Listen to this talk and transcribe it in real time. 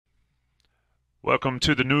Welcome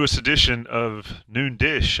to the newest edition of Noon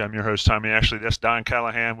Dish. I'm your host, Tommy Ashley. That's Don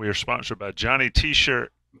Callahan. We are sponsored by Johnny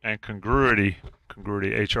T-Shirt and Congruity,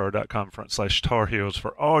 congruityhr.com/Tar Heels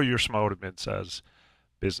for all your small to mid-size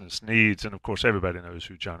business needs. And of course, everybody knows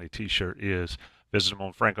who Johnny T-Shirt is. Visit him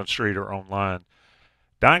on Franklin Street or online.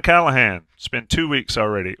 Don Callahan, it's been 2 weeks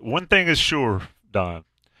already. One thing is sure, Don.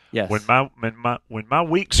 Yes. When my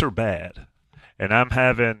weeks are bad and I'm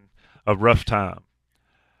having a rough time,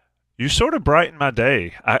 you sort of brighten my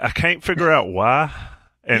day. I can't figure out why,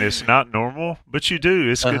 and it's not normal, but you do.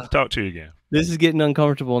 It's good to talk to you again. This is getting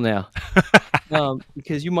uncomfortable now,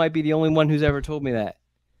 because you might be the only one who's ever told me that.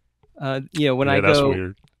 That's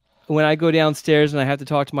weird. When I go downstairs and I have to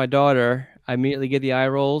talk to my daughter, I immediately get the eye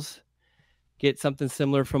rolls. Get something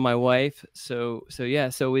similar from my wife. So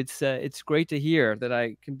it's great to hear that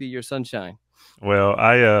I can be your sunshine. Well,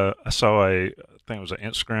 I saw I think it was an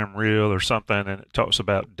Instagram reel or something, and it talks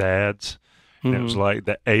about dads. And it was like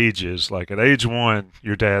the ages. Like at age 1,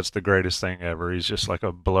 your dad's the greatest thing ever. He's just like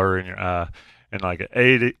a blur in your eye. And like at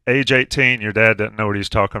age 18, your dad doesn't know what he's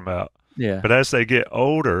talking about. Yeah. But as they get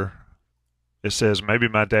older, it says maybe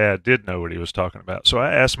my dad did know what he was talking about. So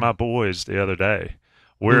I asked my boys the other day,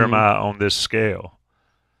 where am I on this scale?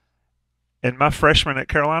 And my freshman at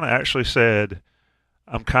Carolina actually said,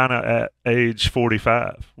 I'm kind of at age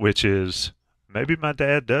 45, which is maybe my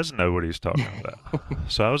dad does know what he's talking about.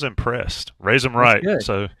 So I was impressed. Raise them right.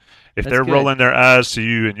 So if they're rolling their eyes to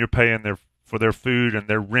you and you're paying for their food and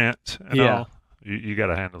their rent and all, you got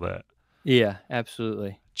to handle that. Yeah,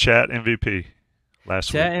 absolutely. Chat MVP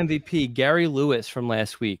last week. Chat MVP, Gary Lewis from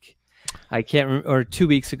last week. I can't remember, or 2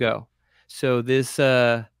 weeks ago. So this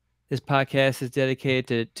podcast is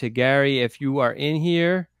dedicated to Gary. If you are in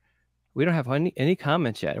here, we don't have any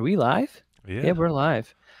comments yet. Are we live? Yeah, we're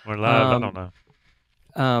live. We're live. I don't know.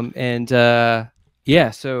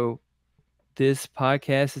 So this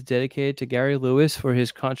podcast is dedicated to Gary Lewis for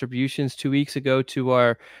his contributions 2 weeks ago to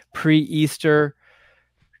our pre-Easter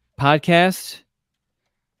podcast.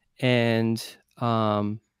 And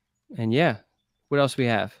yeah, what else do we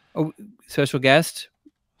have? Oh, special guest.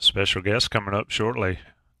 Special guest coming up shortly.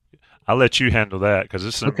 I'll let you handle that because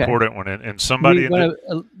it's an important one. And somebody want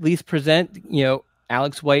to at least present,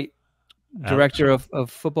 Alex White, Director of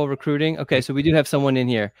Football Recruiting. Okay, so we do have someone in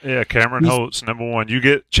here. Yeah, Cameron Holtz, number 1. You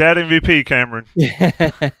get chat MVP, Cameron.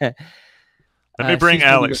 Let me bring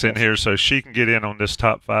Alex in here so she can get in on this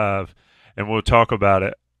top 5, and we'll talk about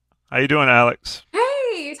it. How you doing, Alex?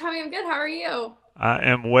 Hey, Tommy, I'm good. How are you? I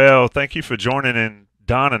am well. Thank you for joining in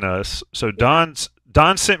Don and us. So Don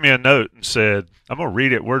sent me a note and said, I'm going to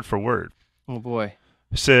read it word for word. Oh, boy.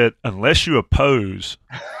 He said, unless you oppose,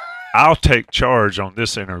 I'll take charge on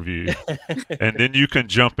this interview, and then you can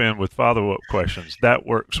jump in with follow-up questions. That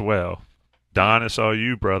works well. Don, it's all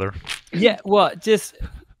you, brother. Yeah, well, just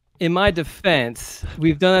in my defense,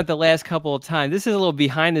 we've done it the last couple of times. This is a little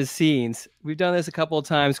behind the scenes. We've done this a couple of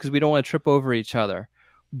times because we don't want to trip over each other.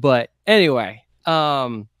 But anyway,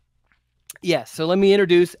 so let me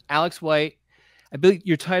introduce Alex White. I believe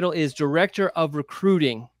your title is Director of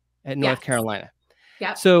Recruiting at North Carolina.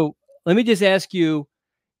 Yeah. So let me just ask you,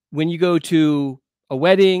 when you go to a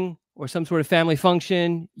wedding or some sort of family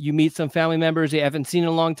function, you meet some family members they haven't seen in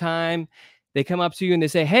a long time. They come up to you and they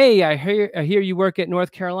say, hey, I hear you work at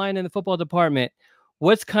North Carolina in the football department.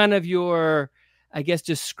 What's kind of your, I guess,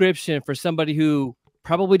 description for somebody who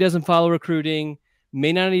probably doesn't follow recruiting,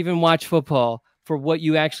 may not even watch football, for what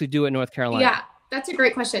you actually do at North Carolina? Yeah, that's a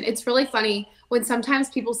great question. It's really funny when sometimes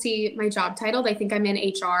people see my job title, they think I'm in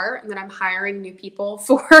HR and that I'm hiring new people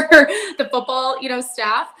for the football,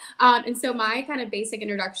 staff. And so my kind of basic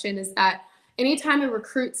introduction is that anytime a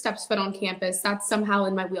recruit steps foot on campus, that's somehow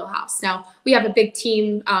in my wheelhouse. Now, we have a big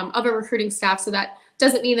team of a recruiting staff, so that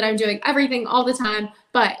doesn't mean that I'm doing everything all the time,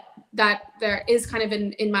 but that there is kind of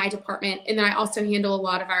in my department. And then I also handle a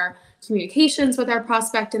lot of our communications with our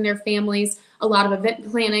prospect and their families, a lot of event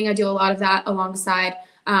planning. I do a lot of that alongside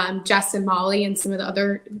Jess and Molly and some of the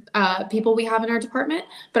other people we have in our department.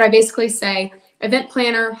 But I basically say event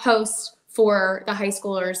planner, host for the high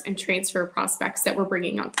schoolers and transfer prospects that we're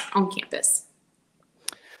bringing on campus.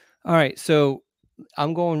 All right. So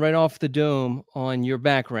I'm going right off the dome on your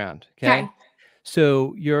background. Okay.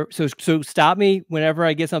 So so stop me whenever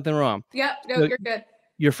I get something wrong. Yep. No, so you're good.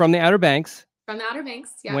 You're from the Outer Banks. From the Outer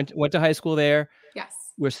Banks. Yeah. Went to high school there.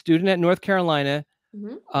 Yes. We're a student at North Carolina.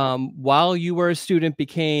 While you were a student,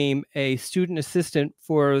 became a student assistant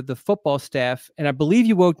for the football staff, and I believe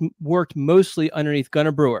you worked mostly underneath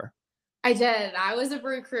Gunnar Brewer. I did. I was a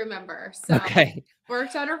Brew Crew member, so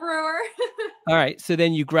worked under Brewer. All right. So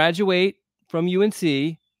then you graduate from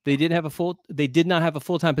UNC. They did not have a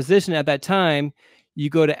full-time position at that time. You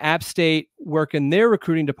go to App State, work in their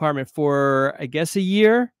recruiting department for, I guess, a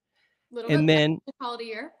year. And then call it a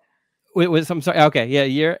year. I'm sorry. Okay. Yeah. A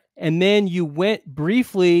year. And then you went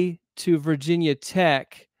briefly to Virginia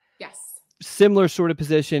Tech. Yes. Similar sort of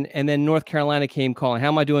position. And then North Carolina came calling. How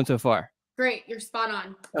am I doing so far? Great. You're spot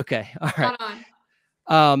on. Okay. All right. Spot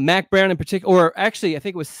on. Mack Brown in particular, or actually, I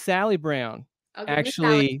think it was Sally Brown.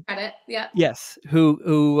 Actually, yeah. Yes.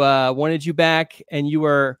 Who wanted you back, and you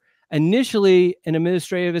were initially an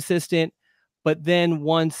administrative assistant, but then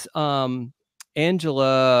once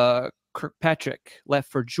Angela Kirkpatrick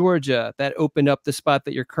left for Georgia, that opened up the spot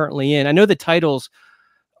that you're currently in. I know the titles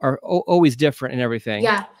are always different and everything.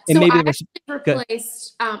 Yeah. And so maybe I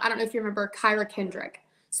replaced, I don't know if you remember Kyra Kendrick.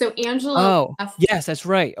 So Angela. Oh, yes, that's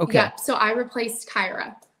right. Okay. Yeah. So I replaced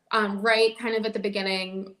Kyra, right kind of at the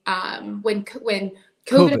beginning when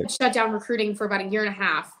COVID shut down recruiting for about a year and a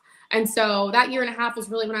half. And so that year and a half was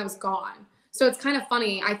really when I was gone. So it's kind of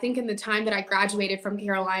funny. I think in the time that I graduated from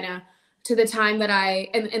Carolina to the time that I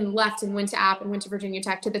and left and went to App and went to Virginia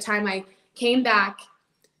Tech to the time I came back,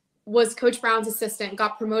 was Coach Brown's assistant,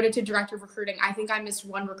 got promoted to director of recruiting. I think I missed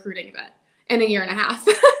one recruiting event in a year and a half.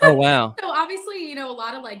 Oh, wow. So obviously, a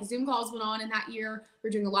lot of like Zoom calls went on in that year.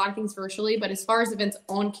 We're doing a lot of things virtually, but as far as events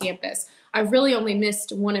on campus, I really only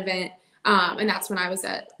missed one event. And that's when I was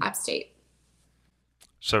at App State.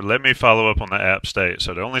 So let me follow up on the App State.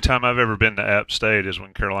 So the only time I've ever been to App State is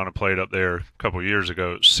when Carolina played up there a couple of years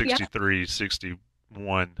ago, 63,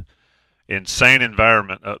 61. Insane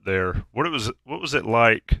environment up there. What was it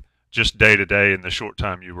like just day to day in the short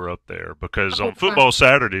time you were up there? Because on football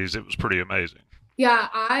Saturdays, it was pretty amazing. Yeah,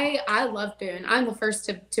 I love Boone. I'm the first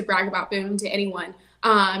to brag about Boone to anyone.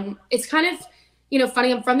 It's kind of,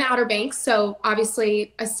 funny. I'm from the Outer Banks, so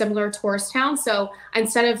obviously a similar tourist town. So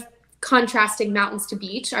instead of contrasting mountains to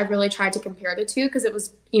beach, I really tried to compare the two because it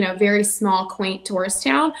was, very small, quaint tourist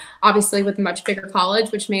town, obviously with a much bigger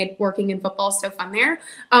college, which made working in football so fun there.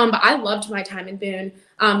 But I loved my time in Boone.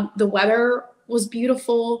 The weather was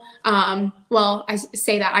beautiful. Well, I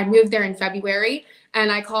say that I moved there in February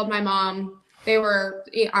and I called my mom. They were,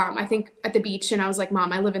 I think, at the beach, and I was like,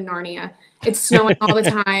 Mom, I live in Narnia. It's snowing all the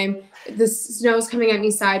time. The snow's coming at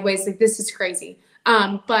me sideways. Like, this is crazy.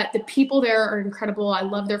 But the people there are incredible. I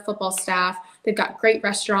love their football staff. They've got great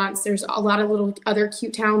restaurants. There's a lot of little other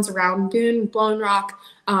cute towns around. Boone, Blown Rock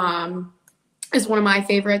is one of my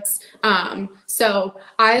favorites. So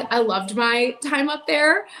I loved my time up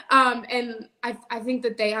there. And I think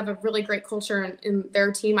that they have a really great culture in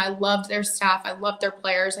their team. I loved their staff. I loved their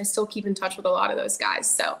players. I still keep in touch with a lot of those guys.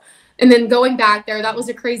 So, and then going back there, that was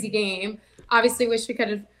a crazy game. Obviously wish we could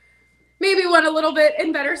have maybe won a little bit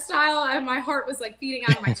in better style. And my heart was like beating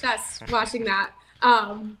out of my chest watching that.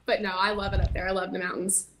 But no, I love it up there. I love the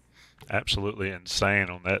mountains. Absolutely insane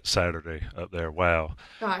on that Saturday up there. Wow.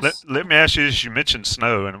 Gosh. Let me ask you this. You mentioned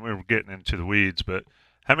snow, and we were getting into the weeds, but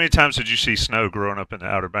how many times did you see snow growing up in the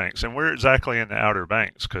Outer Banks? And where exactly in the Outer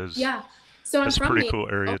Banks? Because so that's a pretty cool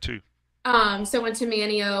area too. So I went to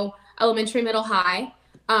Manio Elementary, Middle, High,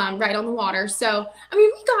 right on the water. So,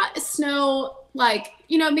 we got snow like,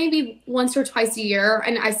 maybe once or twice a year.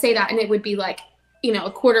 And I say that, and it would be like,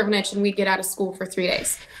 a quarter of an inch, and we'd get out of school for 3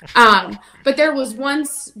 days. But there was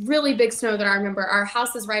once really big snow that I remember. Our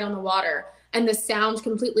house is right on the water, and the sound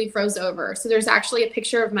completely froze over. So there's actually a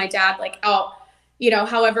picture of my dad, like,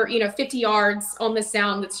 however, 50 yards on the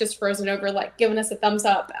sound that's just frozen over, like giving us a thumbs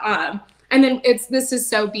up. And then this is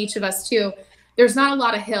so beach of us too. There's not a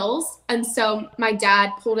lot of hills. And so my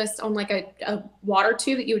dad pulled us on like a water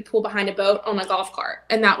tube that you would pull behind a boat on a golf cart.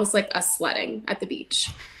 And that was like us sledding at the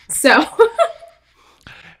beach. So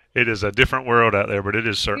it is a different world out there, but it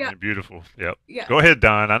is certainly beautiful. Yep. Yeah. Go ahead,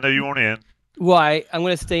 Don. I know you want in. Well, I'm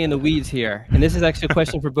going to stay in the weeds here. And this is actually a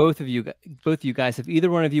question for both of you guys. Have either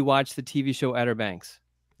one of you watched the TV show Outer Banks?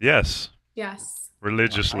 Yes. Yes.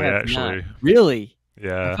 Religiously, actually. Not. Really?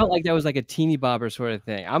 Yeah. I felt like that was like a teeny bobber sort of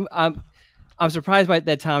thing. I'm surprised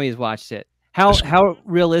that Tommy has watched it. How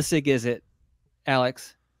realistic is it,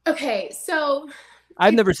 Alex? Okay, so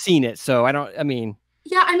I've never seen it, so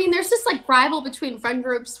there's this like rival between friend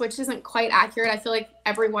groups, which isn't quite accurate. I feel like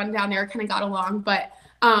everyone down there kind of got along, but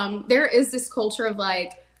there is this culture of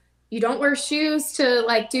like, you don't wear shoes to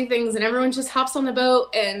like do things, and everyone just hops on the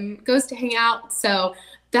boat and goes to hang out. So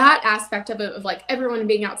that aspect of it, of like everyone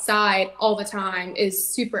being outside all the time, is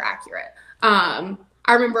super accurate. I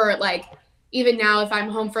remember like, even now, if I'm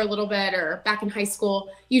home for a little bit or back in high school,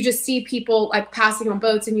 you just see people like passing on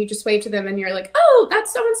boats, and you just wave to them, and you're like, oh,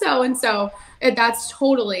 that's so-and-so. And so that's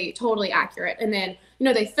totally, totally accurate. And then,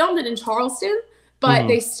 they filmed it in Charleston, but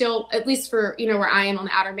they still, at least for, you know, where I am on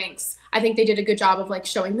the Outer Banks, I think they did a good job of like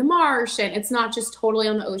showing the marsh, and it's not just totally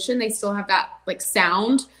on the ocean. They still have that like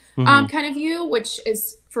sound kind of view, which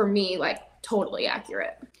is for me like totally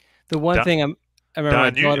accurate. The one thing I remember my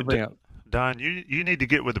daughter bring up. Don, you need to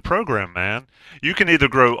get with the program, man. You can either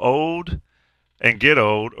grow old and get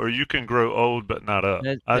old, or you can grow old but not up.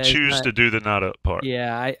 I choose to do the not up part.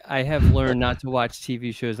 Yeah, I have learned not to watch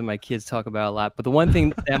TV shows that my kids talk about a lot. But the one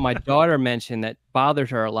thing that my daughter mentioned that bothered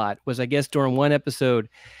her a lot was, I guess during one episode,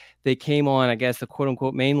 they came on, I guess, the quote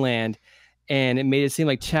unquote mainland, and it made it seem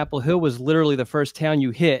like Chapel Hill was literally the first town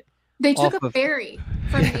you hit. They took a ferry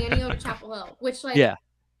from Manio to Chapel Hill, which like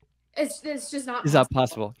it's just not it's not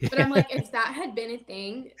possible. But I'm like, if that had been a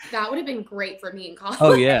thing, that would have been great for me in college.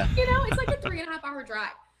 Oh yeah. You know, it's like a 3.5-hour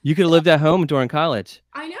drive. You could have lived at home during college.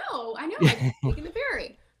 I know, like taking the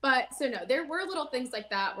ferry. But so no, there were little things like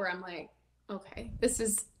that where I'm like, okay, this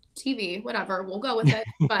is TV, whatever, we'll go with it.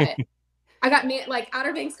 But I got me like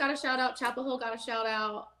Outer Banks got a shout out, Chapel Hill got a shout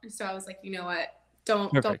out. So I was like, you know what? Don't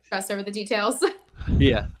stress over the details.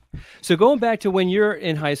 Yeah. So going back to when you're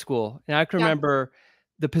in high school, and I can remember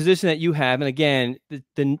the position that you have, and again,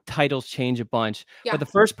 the titles change a bunch. But the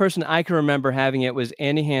first person I can remember having it was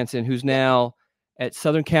Andy Hansen, who's now at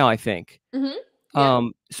Southern Cal, I think.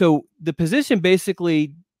 So the position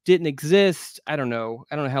basically didn't exist. I don't know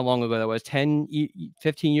how long ago that was, 10,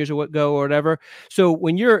 15 years ago or whatever. So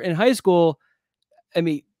when you're in high school, I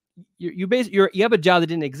mean, you have a job that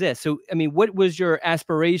didn't exist. So, I mean, what was your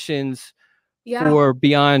aspirations for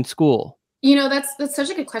beyond school? You know, that's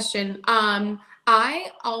such a good question. I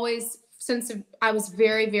always, since I was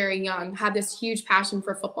very, very young, had this huge passion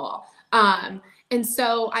for football. And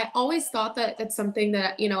so I always thought that that's something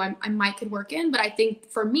that, you know, I might could work in. But I think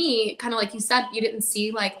for me, kind of like you said, you didn't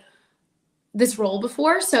see like this role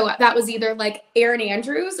before. So that was either like Aaron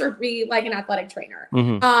Andrews or be like an athletic trainer.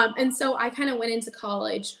 And so I kind of went into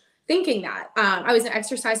college thinking that. I was an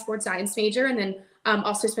exercise sports science major, and then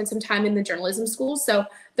also spent some time in the journalism school. So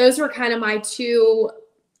those were kind of my two,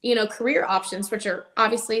 you know, career options, which are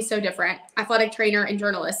obviously so different. Athletic trainer and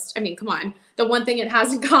journalist. I mean, come on. The one thing it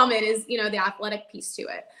has in common is, you know, the athletic piece to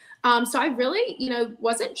it. So I really, you know,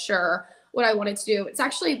 wasn't sure what I wanted to do. It's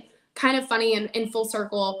actually kind of funny in full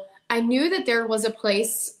circle. I knew that there was a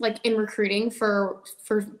place like in recruiting for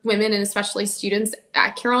women and especially students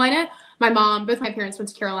at Carolina. My mom, both my parents went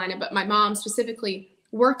to Carolina, but my mom specifically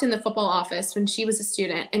worked in the football office when she was a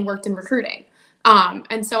student and worked in recruiting.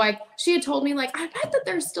 And so she had told me like, I bet that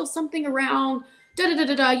there's still something around,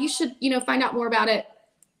 you should, you know, find out more about it.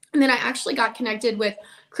 And then I actually got connected with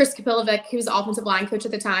Chris Kapilovic, who was the offensive line coach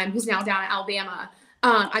at the time, who's now down at Alabama.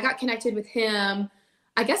 I got connected with him,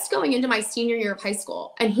 I guess, going into my senior year of high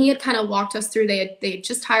school. And he had kind of walked us through, they had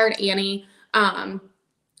just hired Annie,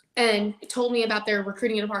 and told me about their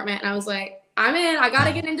recruiting department. And I was like, I'm in, I got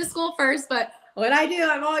to get into school first, but what I do,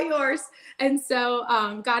 I'm all yours. And so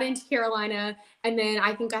got into Carolina. And then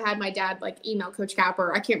I think I had my dad like email Coach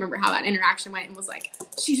Capper. I can't remember how that interaction went, and was like,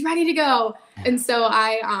 she's ready to go. And so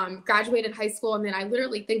I graduated high school. And then I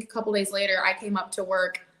literally think a couple days later, I came up to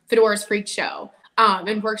work Fedora's Freak Show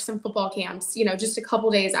and worked some football camps, you know, just a couple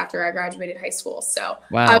days after I graduated high school. So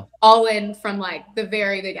I was all in from like the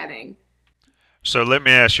very beginning. So let me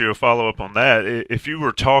ask you a follow-up on that. If you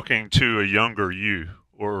were talking to a younger you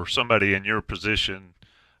or somebody in your position,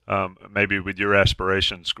 maybe with your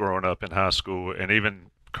aspirations growing up in high school and even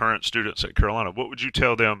current students at Carolina, what would you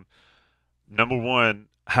tell them? Number one,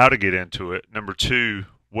 how to get into it. Number two,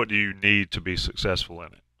 what do you need to be successful in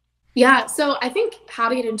it? Yeah, so I think how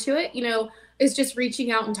to get into it, you know, is just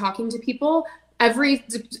reaching out and talking to people. Every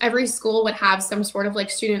school would have some sort of like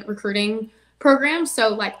student recruiting program. So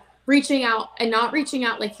like reaching out, and not reaching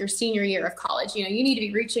out like your senior year of college. You know, you need to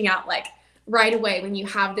be reaching out like right away when you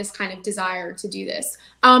have this kind of desire to do this.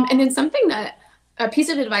 And then a piece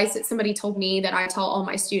of advice that somebody told me that I tell all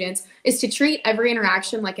my students is to treat every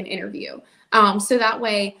interaction like an interview. So that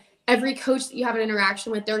way, every coach that you have an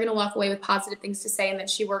interaction with, they're going to walk away with positive things to say and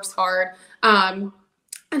that she works hard. And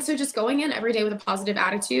so just going in every day with a positive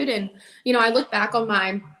attitude. And, you know, I look back on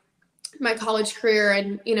my college career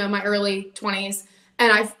and, you know, my early 20s,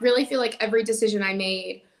 and I really feel like every decision I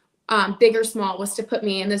made, big or small, was to put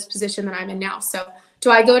me in this position that I'm in now. So do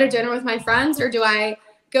I go to dinner with my friends, or do I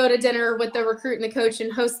go to dinner with the recruit and the coach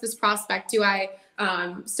and host this prospect? Do I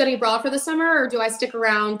study abroad for the summer, or do I stick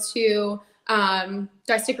around to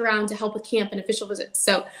help with camp and official visits?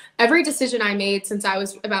 So every decision I made since I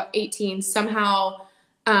was about 18 somehow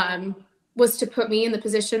was to put me in the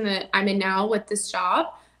position that I'm in now with this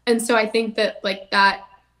job. And so I think that like that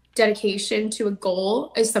dedication to a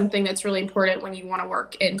goal is something that's really important when you want to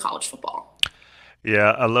work in college football.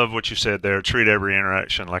 Yeah, I love what you said there. Treat every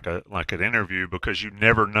interaction like an interview, because you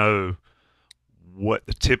never know what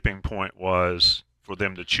the tipping point was for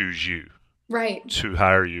them to choose you, Right. to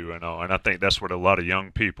hire you and all. And I think that's what a lot of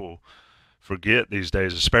young people forget these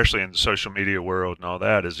days, especially in the social media world and all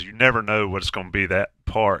that, is you never know what's going to be that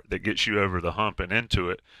part that gets you over the hump and into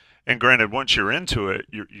it. And granted, once you're into it,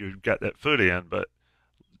 you've got that foot in. But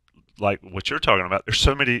like what you're talking about, there's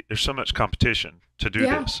so much competition to do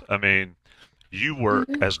Yeah. this. I mean, you work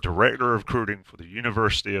Mhm. as director of recruiting for the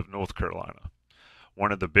University of North Carolina,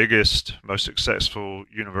 one of the biggest, most successful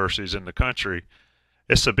universities in the country.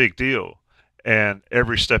 It's a big deal. And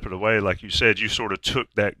every step of the way, like you said, you sort of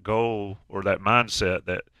took that goal or that mindset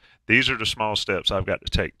that these are the small steps I've got to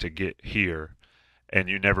take to get here. And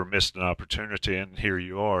you never missed an opportunity, and here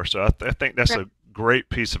you are. So I think that's Right. a great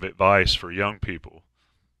piece of advice for young people,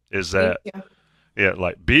 is Thank that, you. yeah,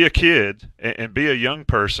 like be a kid and be a young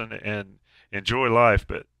person and enjoy life,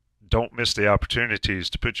 but don't miss the opportunities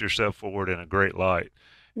to put yourself forward in a great light.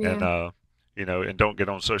 And, Yeah. and don't get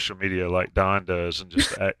on social media like Don does and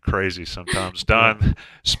just act crazy sometimes. Yeah. Don,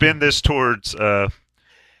 spend this towards the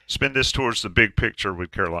big picture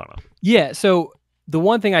with Carolina. Yeah. So the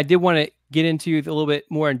one thing I did want to get into a little bit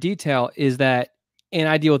more in detail is that, and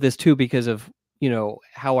I deal with this too because of,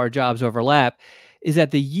 how our jobs overlap, is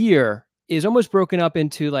that the year is almost broken up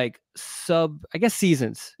into like I guess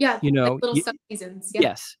seasons. Yeah. Like little sub seasons. Yeah.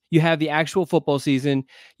 Yes, you have the actual football season.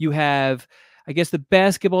 You have, I guess, the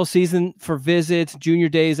basketball season for visits, junior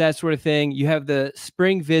days, that sort of thing. You have the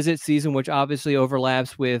spring visit season, which obviously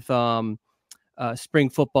overlaps with spring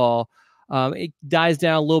football. It dies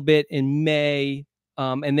down a little bit in May.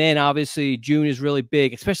 And then obviously June is really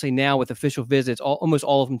big, especially now with official visits, almost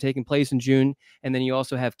all of them taking place in June. And then you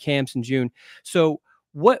also have camps in June. So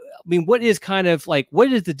what is kind of like,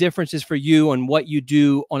 what is the differences for you on what you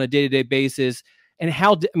do on a day-to-day basis? And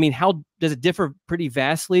how does it differ pretty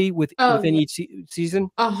vastly Oh, within yeah. each season?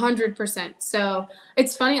 100%. So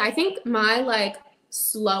it's funny. I think my like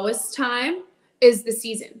slowest time is the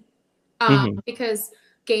season, Mm-hmm. because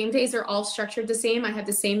game days are all structured the same. I have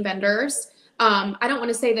the same vendors. I don't want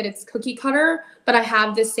to say that it's cookie cutter, but I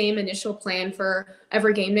have the same initial plan for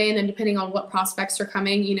every game day. And then depending on what prospects are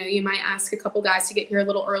coming, you might ask a couple guys to get here a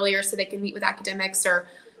little earlier so they can meet with academics or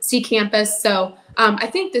see campus. So I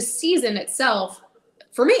think the season itself,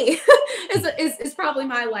 for me, is probably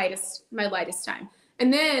my lightest time.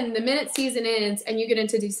 And then the minute season ends and you get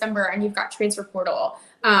into December and you've got transfer portal,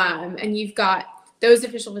 and you've got those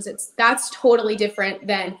official visits, that's totally different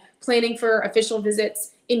than planning for official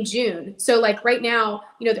visits in June. So like right now,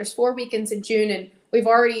 there's 4 weekends in June and we've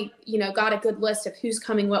already, got a good list of who's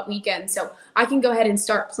coming what weekend. So I can go ahead and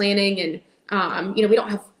start planning and, we don't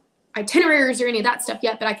have itineraries or any of that stuff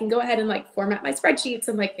yet, but I can go ahead and like format my spreadsheets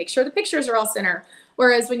and like make sure the pictures are all center.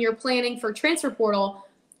 Whereas when you're planning for transfer portal,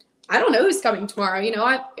 I don't know who's coming tomorrow.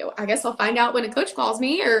 I guess I'll find out when a coach calls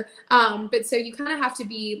me but so you kind of have to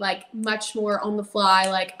be like much more on the fly.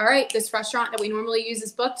 Like, all right, this restaurant that we normally use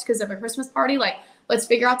is booked because of a Christmas party. Like, let's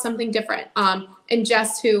figure out something different. And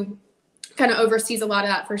Jess, who kind of oversees a lot of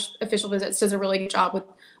that for official visits, does a really good job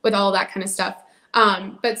with all of that kind of stuff.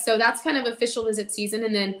 But so that's kind of official visit season.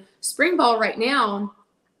 And then spring ball right now,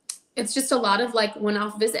 it's just a lot of like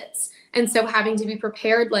one-off visits. And so having to be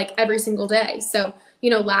prepared like every single day. So,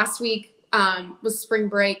 last week was spring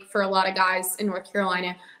break for a lot of guys in North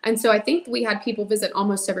Carolina. And so I think we had people visit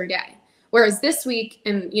almost every day. Whereas this week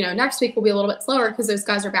and, next week will be a little bit slower because those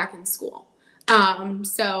guys are back in school. And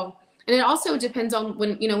it also depends on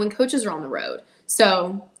when coaches are on the road.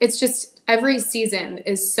 So it's just every season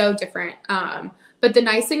is so different. But the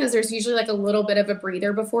nice thing is there's usually like a little bit of a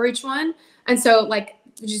breather before each one. And so like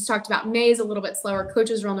we just talked about, May is a little bit slower.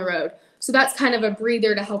 Coaches are on the road. So that's kind of a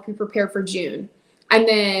breather to help you prepare for June. And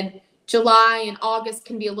then July and August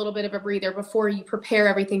can be a little bit of a breather before you prepare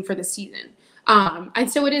everything for the season. And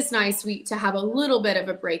so it is nice to have a little bit of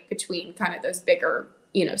a break between kind of those bigger,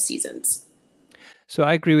 seasons. So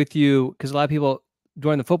I agree with you because a lot of people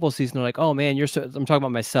during the football season are like, "Oh man, I'm talking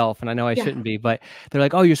about myself, and I know I shouldn't be, but they're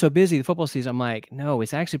like, "Oh, you're so busy the football season." I'm like, "No,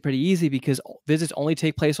 it's actually pretty easy because visits only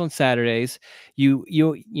take place on Saturdays. You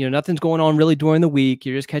nothing's going on really during the week.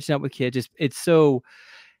 You're just catching up with kids. It's so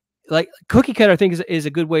like cookie cutter, I think is a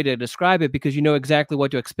good way to describe it because you know exactly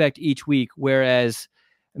what to expect each week. Whereas,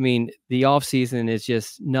 I mean, the off season is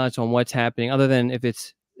just nuts on what's happening, other than if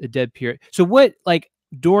it's a dead period. So what like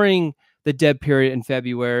during the dead period in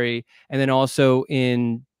February, and then also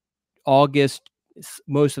in August,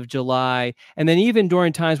 most of July, and then even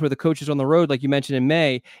during times where the coach is on the road, like you mentioned in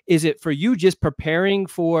May, is it for you just preparing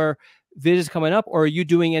for visits coming up, or are you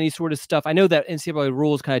doing any sort of stuff? I know that NCAA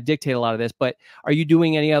rules kind of dictate a lot of this, but are you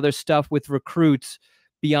doing any other stuff with recruits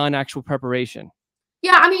beyond actual preparation?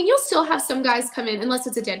 Yeah, I mean, you'll still have some guys come in, unless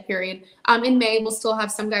it's a dead period. In May, we'll still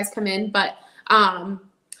have some guys come in, but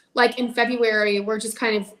like in February, we're just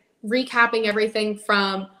kind of recapping everything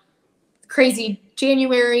from crazy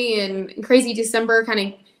January and crazy December, kind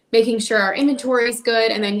of making sure our inventory is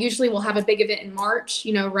good. And then usually we'll have a big event in March,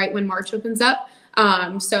 right when March opens up.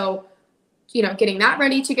 So, getting that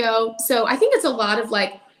ready to go. So I think it's a lot of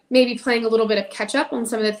like maybe playing a little bit of catch up on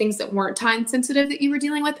some of the things that weren't time sensitive that you were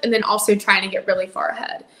dealing with, and then also trying to get really far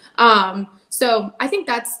ahead. So I think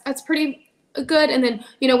that's pretty good. And then,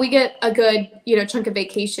 we get a good, chunk of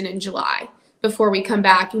vacation in July before we come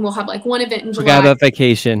back, and we'll have like one event in July. Forgot about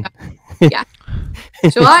vacation. Yeah.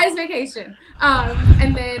 July is vacation.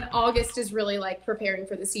 And then August is really like preparing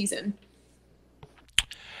for the season.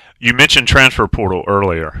 You mentioned transfer portal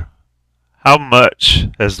earlier. How much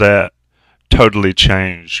has that totally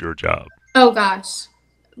changed your job? Oh gosh,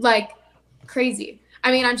 like crazy.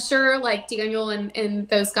 I mean, I'm sure like Daniel and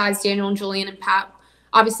those guys, Daniel and Julian and Pat,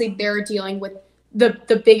 obviously they're dealing with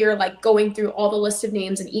the bigger, like going through all the list of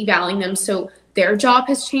names and evaluating them. So their job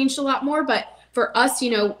has changed a lot more. But for us,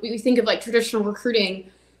 we think of like traditional recruiting,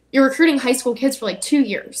 you're recruiting high school kids for like 2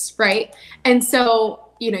 years, right? And so,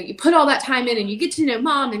 you put all that time in and you get to know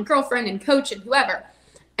mom and girlfriend and coach and whoever.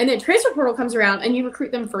 And then transfer portal comes around and you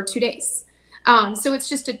recruit them for 2 days. So it's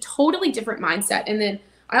just a totally different mindset. And then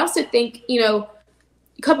I also think,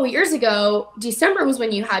 a couple of years ago, December was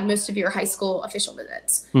when you had most of your high school official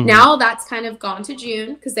visits. Mm-hmm. Now that's kind of gone to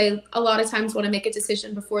June because they a lot of times want to make a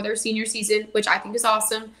decision before their senior season, which I think is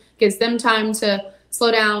awesome. Gives them time to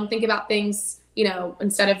slow down, think about things,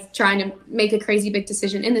 instead of trying to make a crazy big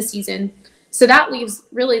decision in the season. So that leaves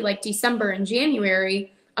really like December and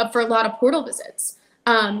January up for a lot of portal visits.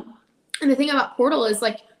 And the thing about portal is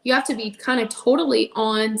like you have to be kind of totally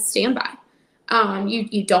on standby.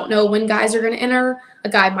 You don't know when guys are going to enter. A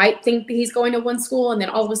guy might think that he's going to one school, and then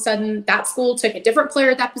all of a sudden that school took a different player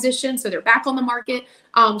at that position, so they're back on the market.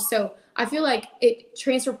 So I feel like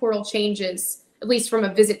transfer portal changes, at least from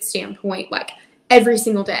a visit standpoint, like every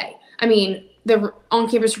single day. I mean, the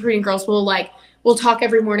on-campus recruiting girls we'll talk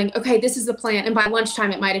every morning. Okay, this is the plan, and by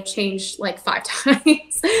lunchtime it might have changed like 5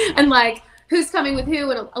 times, and like who's coming with who.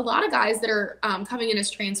 And a lot of guys that are coming in as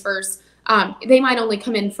transfers, they might only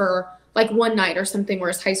come in for like one night or something,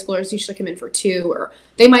 whereas high schoolers usually come in for 2, or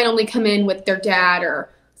they might only come in with their dad or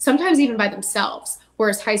sometimes even by themselves,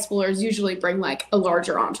 whereas high schoolers usually bring like a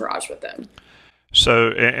larger entourage with them. So,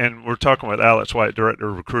 and we're talking with Alex White, Director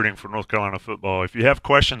of Recruiting for North Carolina football. If you have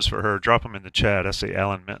questions for her, drop them in the chat. I see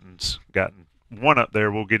Alan Minton's gotten one up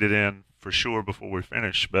there. We'll get it in for sure before we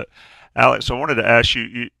finish. But Alex, I wanted to ask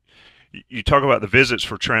you, you talk about the visits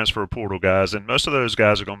for transfer portal guys, and most of those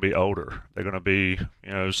guys are going to be older. They're going to be,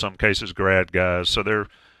 some cases grad guys. So they're,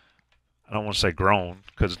 I don't want to say grown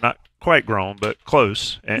because it's not quite grown, but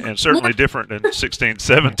close, and certainly different than 16,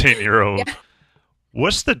 17-year-olds. Yeah.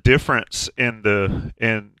 What's the difference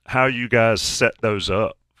in how you guys set those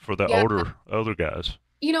up for the older guys?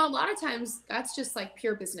 A lot of times that's just like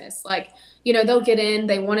pure business. Like, they'll get in,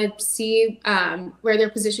 they want to see where their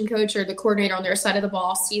position coach or the coordinator on their side of the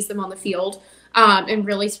ball sees them on the field, and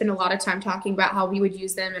really spend a lot of time talking about how we would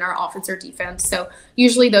use them in our offense or defense. So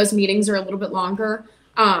usually those meetings are a little bit longer.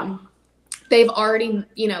 They've already,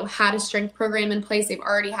 had a strength program in place. They've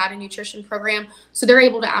already had a nutrition program. So they're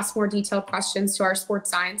able to ask more detailed questions to our sports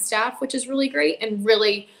science staff, which is really great, and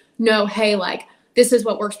really know, hey, like, this is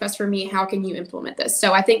what works best for me. How can you implement this?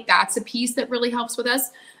 So I think that's a piece that really helps with us.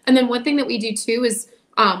 And then one thing that we do too is,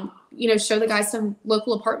 show the guys some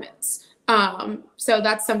local apartments. So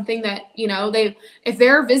that's something that, if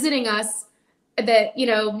they're visiting us that,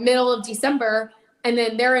 middle of December, and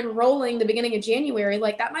then they're enrolling the beginning of January,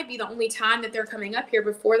 like that might be the only time that they're coming up here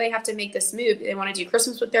before they have to make this move. They want to do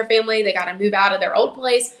Christmas with their family. They got to move out of their old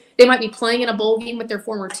place. They might be playing in a bowl game with their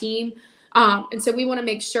former team. And so we want to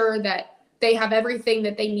make sure that they have everything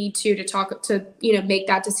that they need to talk to, make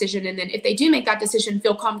that decision. And then if they do make that decision,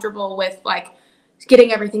 feel comfortable with like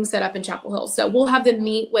getting everything set up in Chapel Hill. So we'll have them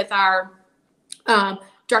meet with our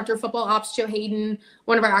Director of Football Ops, Joe Hayden,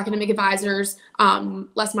 one of our academic advisors,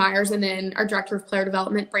 Les Myers, and then our Director of Player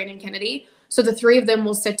Development, Brandon Kennedy. So the 3 of them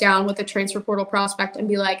will sit down with a transfer portal prospect and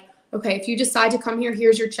be like, okay, if you decide to come here,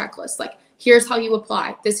 here's your checklist. Like, here's how you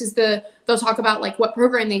apply. They'll talk about like what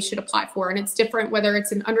program they should apply for. And it's different whether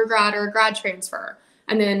it's an undergrad or a grad transfer.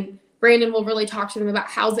 And then Brandon will really talk to them about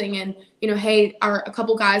housing and, hey, a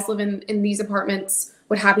couple guys live in these apartments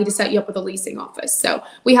would happy to set you up with a leasing office. So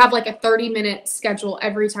we have like a 30-minute schedule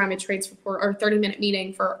every time a transfer portal, or 30-minute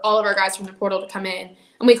meeting for all of our guys from the portal to come in.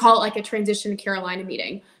 And we call it like a transition to Carolina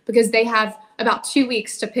meeting, because they have about 2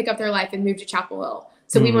 weeks to pick up their life and move to Chapel Hill.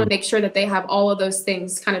 So we want to make sure that they have all of those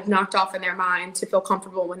things kind of knocked off in their mind to feel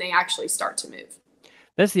comfortable when they actually start to move.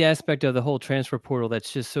 That's the aspect of the whole transfer portal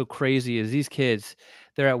that's just so crazy, is these kids,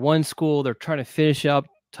 they're at one school, they're trying to finish up,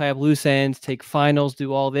 tie up loose ends, take finals,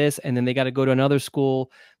 do all this, and then they got to go to another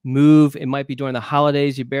school, move. It might be during the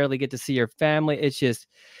holidays. You barely get to see your family. It's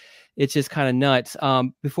just kind of nuts.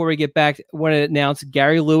 Before we get back, I want to announce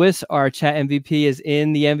Gary Lewis, our chat MVP, is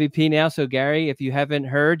in the MVP now. So Gary, if you haven't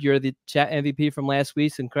heard, you're the chat MVP from last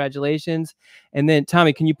week. Congratulations. And then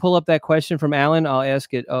Tommy, can you pull up that question from Alan? I'll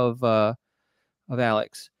ask it of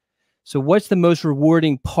Alex. So what's the most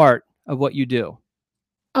rewarding part of what you do?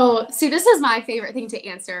 Oh, see, this is my favorite thing to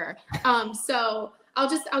answer. So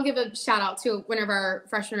I'll give a shout out to one of our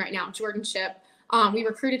freshmen right now, Jordan Ship. We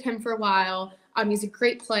recruited him for a while. He's a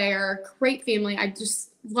great player, great family. I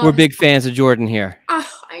just love We're big fans of Jordan here.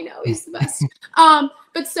 I know, he's the best.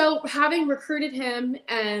 But so having recruited him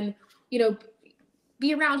and,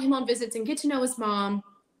 be around him on visits and get to know his mom,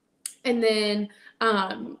 and then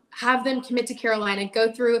have them commit to Carolina, go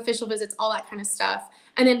through official visits, all that kind of stuff,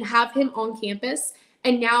 and then have him on campus.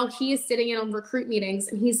 And now he is sitting in on recruit meetings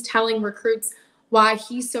and he's telling recruits why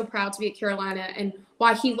he's so proud to be at Carolina and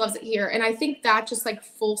why he loves it here. And I think that just like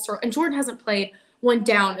full circle. And Jordan hasn't played one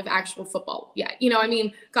down of actual football yet.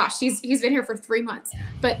 Gosh, he's been here for 3 months.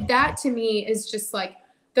 But that to me is just like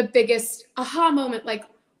the biggest aha moment. Like,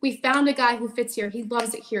 we found a guy who fits here. He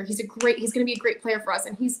loves it here. He's going to be a great player for us.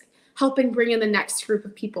 And he's helping bring in the next group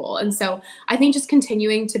of people. And so I think just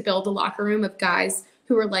continuing to build the locker room of guys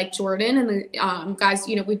who are like Jordan and the guys,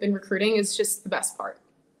 we've been recruiting is just the best part.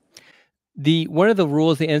 One of the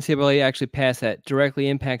rules the NCAA actually passed that directly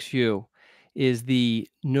impacts you is the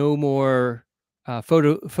no more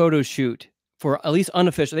photo shoot for at least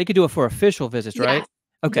unofficial. They could do it for official visits, right? Yes.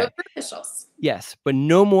 Okay. No for officials. Yes, but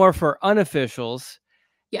no more for unofficials.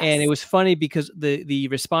 Yes. And it was funny because the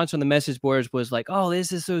response on the message boards was like, "Oh,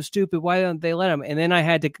 this is so stupid. Why don't they let them?" And then I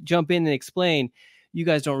had to jump in and explain, you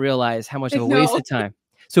guys don't realize how much of a waste of time.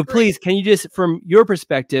 So please, can you just, from your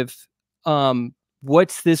perspective,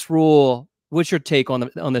 what's this rule? What's your take on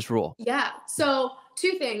this rule? Yeah. So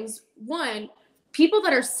 2 things. One, people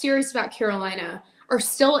that are serious about Carolina are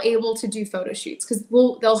still able to do photo shoots because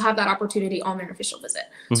they'll have that opportunity on their official visit.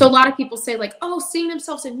 Mm-hmm. So a lot of people say like, oh, seeing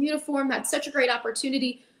themselves in uniform, that's such a great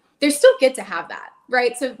opportunity. They still get to have that,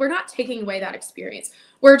 right? So we're not taking away that experience.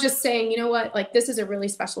 We're just saying, you know what, like, this is a really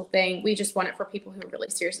special thing. We just want it for people who are really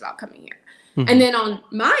serious about coming here. Mm-hmm. And then on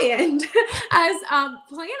my end, as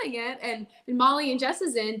planning it, and Molly and Jess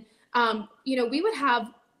is in, we would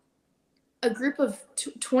have a group of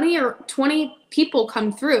 20 people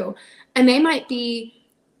come through, and they might be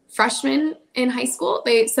freshmen in high school.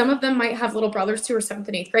 Some of them might have little brothers who are 7th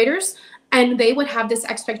and 8th graders, and they would have this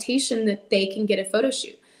expectation that they can get a photo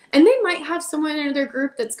shoot. And they might have someone in their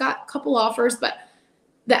group that's got a couple offers, but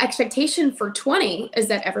the expectation for 20 is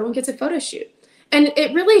that everyone gets a photo shoot. And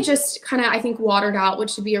it really just kind of, I think, watered out,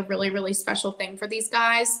 which should be a really, really special thing for these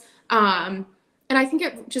guys. And I think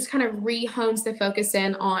it just kind of re-hones the focus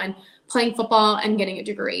in on playing football and getting a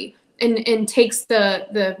degree, and takes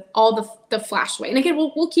all the flash away. And again,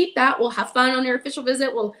 we'll keep that. We'll have fun on your official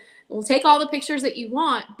visit. We'll take all the pictures that you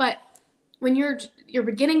want. But when you're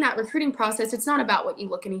beginning that recruiting process, it's not about what you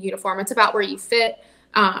look in a uniform. It's about where you fit,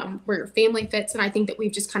 where your family fits. And I think that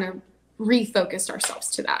we've just kind of refocused ourselves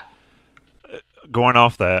to that. Going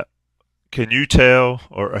off that, can you tell,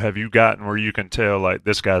 or have you gotten where you can tell, like,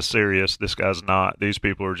 this guy's serious, this guy's not, these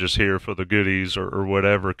people are just here for the goodies or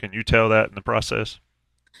whatever? Can you tell that in the process?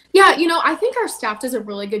 Yeah, I think our staff does a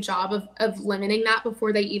really good job of limiting that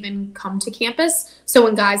before they even come to campus. So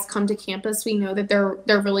when guys come to campus, we know that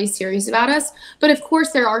they're really serious about us. But of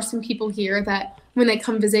course, there are some people here that when they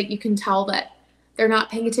come visit, you can tell that they're not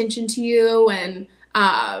paying attention to you and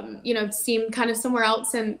seem kind of somewhere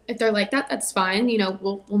else. And if they're like that, that's fine.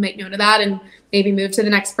 We'll make note of that and maybe move to the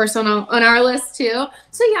next person on our list too.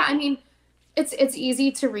 So yeah, I mean, it's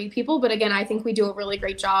easy to read people, but again, I think we do a really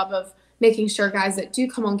great job of making sure guys that do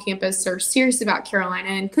come on campus are serious about Carolina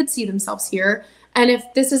and could see themselves here. And if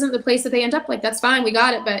this isn't the place that they end up, like, that's fine, we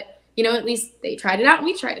got it. But at least they tried it out and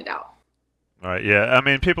we tried it out. All right. Yeah. I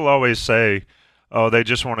mean, people always say, oh, they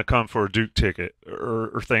just want to come for a Duke ticket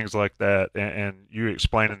or things like that. And you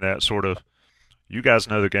explaining that sort of, you guys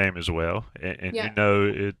know the game as well. And yeah. You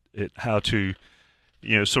know how to,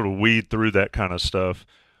 sort of weed through that kind of stuff.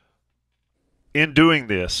 In doing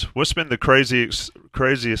this, what's been the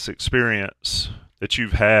craziest experience that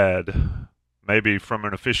you've had, maybe from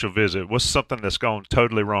an official visit? What's something that's gone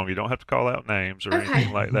totally wrong? You don't have to call out names or Okay.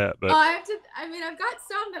 anything like that, but I mean, I've got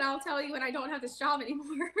some that I'll tell you when I don't have this job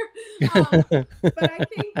anymore. But I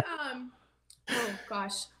think, oh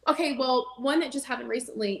gosh. Okay, well, one that just happened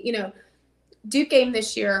recently, Duke game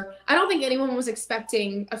this year. I don't think anyone was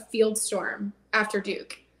expecting a field storm after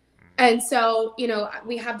Duke. And so,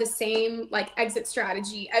 we have the same like exit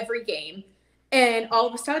strategy every game. And all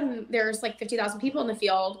of a sudden there's like 50,000 people in the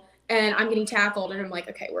field and I'm getting tackled and I'm like,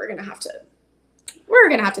 okay, we're going to have to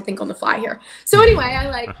think on the fly here. So anyway, I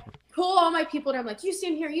like pull all my people and I'm like, you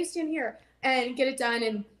stand here and get it done.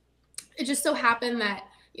 And it just so happened that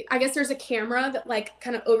I guess there's a camera that like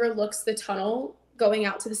kind of overlooks the tunnel going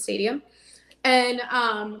out to the stadium. And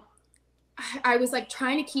I was like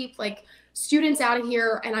trying to keep like students out of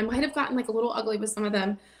here, and I might have gotten like a little ugly with some of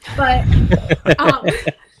them, but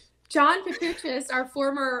John Papuchis, our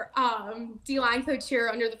former D-line coach here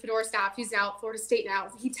under the Fedora staff, who's now at Florida State now,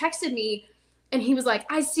 he texted me and he was like,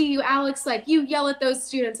 I see you, Alex, like you yell at those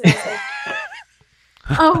students. And I was like,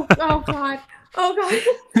 oh God.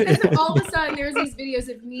 And so all of a sudden there's these videos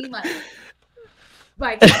of me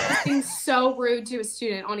like being so rude to a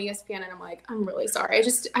student on ESPN, and I'm like, I'm really sorry. I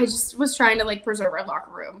just was trying to like preserve our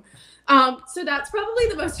locker room. So that's probably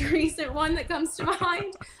the most recent one that comes to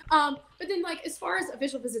mind. But then like as far as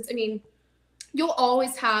official visits, I mean, you'll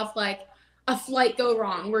always have like a flight go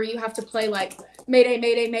wrong where you have to play like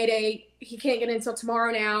Mayday, he can't get in until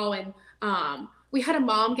tomorrow now. And we had a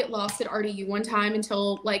mom get lost at RDU one time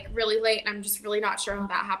until like really late, and I'm just really not sure how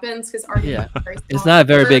that happens because RDU is very small. It's not a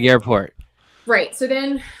very big airport. Right. So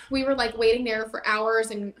then we were like waiting there for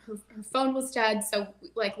hours, and her phone was dead. So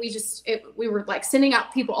like we were like sending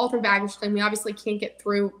out people all through baggage claim. We obviously can't get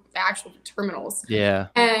through the actual terminals. Yeah.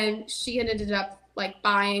 And she had ended up like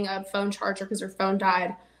buying a phone charger because her phone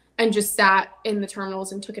died, and just sat in the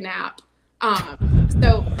terminals and took a nap.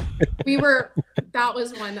 So that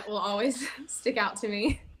was one that will always stick out to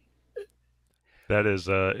me. that is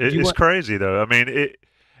it's crazy though. I mean,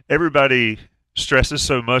 everybody stresses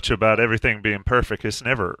so much about everything being perfect. It's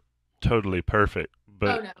never totally perfect.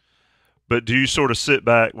 But no. But do you sort of sit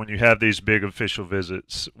back when you have these big official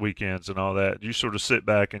visits, weekends and all that? Do you sort of sit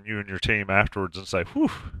back and you and your team afterwards and say, whew,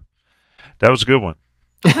 that was a good one?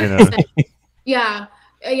 Yeah.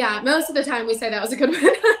 Most of the time we say that was a good one.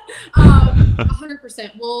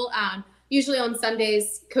 100%. We'll usually on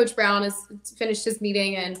Sundays, Coach Brown has finished his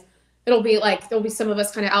meeting, and there'll be some of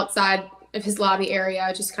us kind of outside of his lobby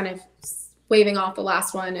area, just kind of waving off the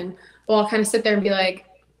last one, and we'll all kind of sit there and be like,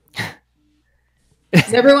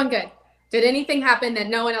 is everyone good? Did anything happen that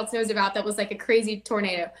no one else knows about that was like a crazy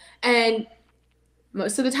tornado? And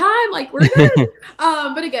most of the time, like, we're good.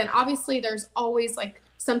 But again, obviously there's always like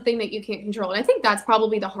something that you can't control. And I think that's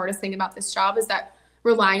probably the hardest thing about this job, is that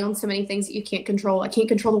relying on so many things that you can't control. I can't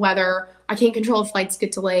control the weather. I can't control if flights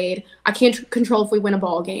get delayed. I can't control if we win a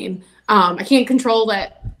ball game. I can't control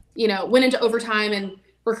that, went into overtime and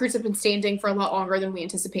recruits have been standing for a lot longer than we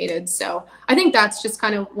anticipated. So I think that's just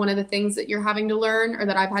kind of one of the things that you're having to learn, or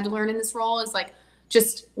that I've had to learn in this role, is like,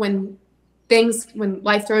 just when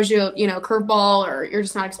life throws you, a curveball, or you're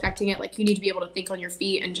just not expecting it, like, you need to be able to think on your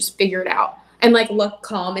feet and just figure it out and like look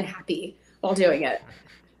calm and happy while doing it.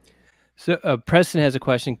 So Preston has a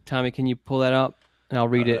question. Tommy, can you pull that up? And I'll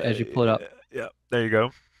read it as you pull it up. Yeah, there you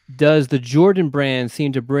go. Does the Jordan brand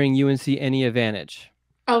seem to bring UNC any advantage?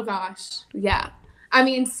 Oh gosh, yeah. I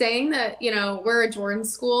mean, saying that, we're a Jordan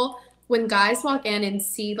school, when guys walk in and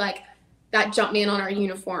see like that Jumpman on our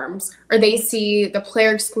uniforms, or they see the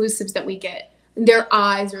player exclusives that we get, their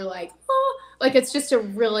eyes are like, oh, like, it's just a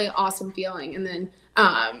really awesome feeling. And then,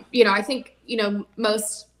 I think,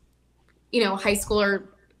 most, high schooler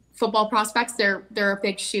football prospects, they're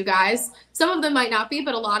big shoe guys. Some of them might not be,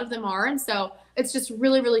 but a lot of them are. And so it's just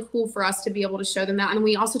really, really cool for us to be able to show them that. And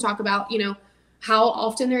we also talk about, how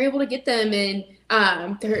often they're able to get them, and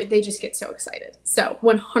they just get so excited. So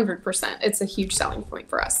 100%, it's a huge selling point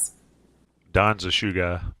for us. Don's a shoe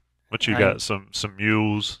guy. What you got? Some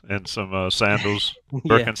mules and some sandals,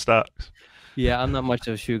 Birkenstocks. Yeah, I'm not much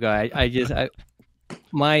of a shoe guy.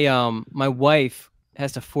 My wife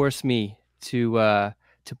has to force me to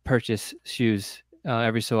purchase shoes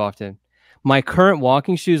every so often. My current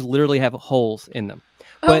walking shoes literally have holes in them,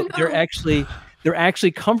 but they're actually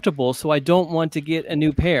comfortable, so I don't want to get a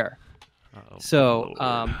new pair. But those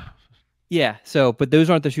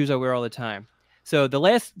aren't the shoes I wear all the time. So the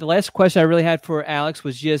last question I really had for Alex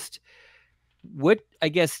was just, what, I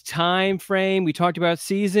guess, time frame? We talked about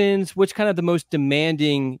seasons. What's kind of the most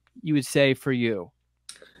demanding, you would say, for you?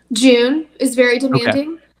 June is very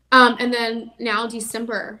demanding. And then now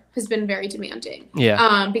December has been very demanding.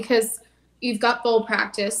 Yeah. Because you've got bowl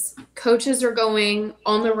practice. Coaches are going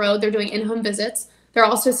on the road. They're doing in-home visits. They're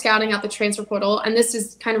also scouting out the transfer portal. And this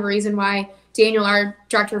is kind of a reason why Daniel, our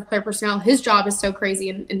director of player personnel, his job is so crazy,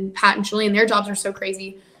 and Pat and Julian, their jobs are so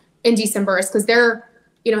crazy in December, is because they're,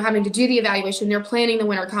 having to do the evaluation. They're planning the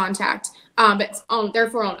winter contact. But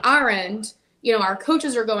therefore on our end, our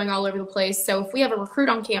coaches are going all over the place. So if we have a recruit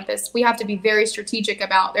on campus, we have to be very strategic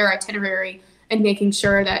about their itinerary and making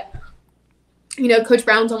sure that, Coach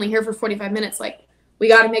Brown's only here for 45 minutes. Like, we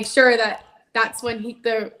got to make sure that that's when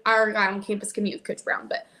our guy on campus can meet with Coach Brown.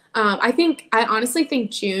 But I honestly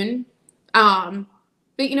think June.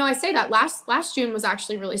 But I say that last June was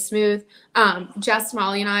actually really smooth. Jess,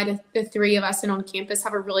 Molly, and I, the three of us and on campus,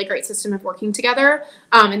 have a really great system of working together.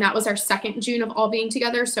 And that was our second June of all being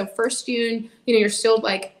together. So first June, you're still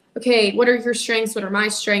like, okay, what are your strengths? What are my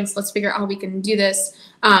strengths? Let's figure out how we can do this.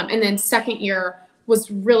 And then second year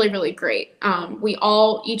was really, really great.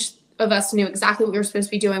 Each of us knew exactly what we were supposed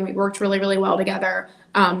to be doing. We worked really, really well together.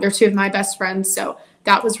 They're two of my best friends. So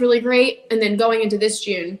that was really great. And then going into this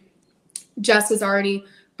June, Jess has already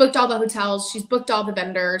booked all the hotels. She's booked all the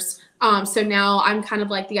vendors. So now I'm kind of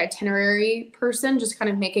like the itinerary person, just kind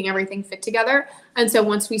of making everything fit together. And so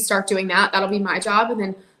once we start doing that, that'll be my job. And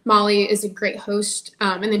then Molly is a great host.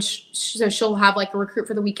 And then so she'll have like a recruit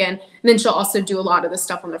for the weekend. And then she'll also do a lot of the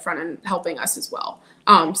stuff on the front end, helping us as well.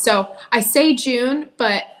 So I say June,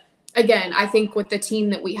 but again, I think with the team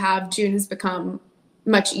that we have, June has become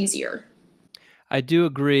much easier. I do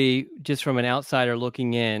agree, just from an outsider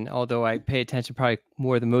looking in, although I pay attention probably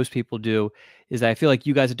more than most people do, is I feel like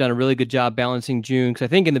you guys have done a really good job balancing June. Because I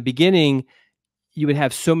think in the beginning, you would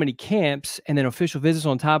have so many camps and then official visits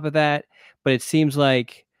on top of that. But it seems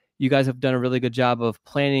like you guys have done a really good job of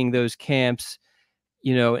planning those camps,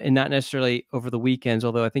 and not necessarily over the weekends,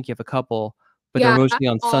 although I think you have a couple, but they're mostly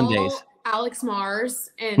on Sundays. Alex Mars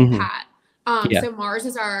and Pat. Yeah. So Mars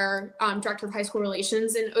is our director of high school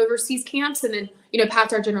relations and oversees camps. And then,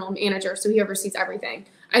 Pat's our general manager. So he oversees everything.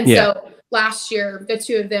 And so last year, the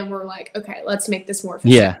two of them were like, okay, let's make this more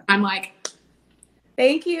efficient. Yeah. I'm like,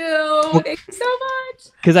 thank you. Thank you so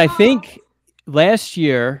much. Because I think last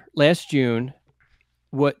June,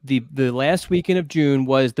 what the last weekend of June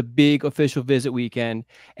was the big official visit weekend.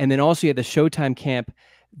 And then also you had the Showtime camp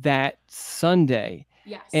that Sunday.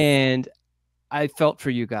 Yes. And I felt for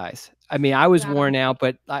you guys. I mean, I was worn out,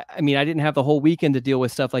 but I didn't have the whole weekend to deal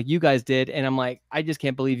with stuff like you guys did. And I'm like, I just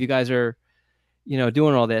can't believe you guys are,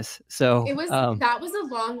 doing all this. So it was, that was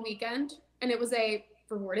a long weekend and it was a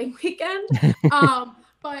rewarding weekend.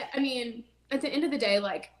 But I mean, at the end of the day,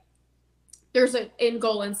 like, there's an end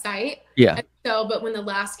goal in sight. Yeah. And so, but when the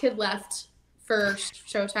last kid left for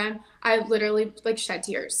Showtime, I literally like shed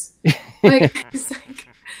tears. Like, it's like,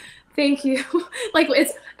 thank you. Like,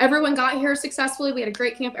 everyone got here successfully. We had a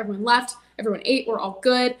great camp. Everyone left. Everyone ate. We're all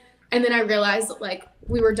good. And then I realized that, like,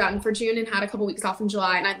 we were done for June and had a couple weeks off in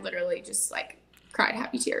July. And I literally just, like, cried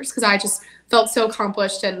happy tears because I just felt so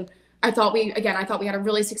accomplished. And I thought we had a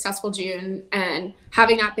really successful June. And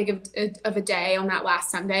having that big of a day on that last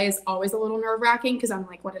Sunday is always a little nerve-wracking because I'm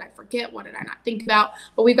like, what did I forget? What did I not think about?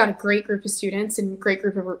 But we've got a great group of students and a great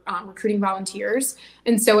group of recruiting volunteers.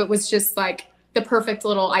 And so it was just, like, the perfect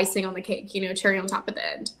little icing on the cake, cherry on top of the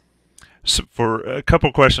end. So for a couple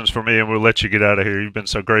questions for me, and we'll let you get out of here. You've been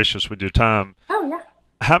so gracious with your time. Oh, yeah.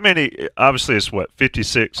 How many, obviously it's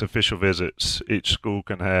 56 official visits each school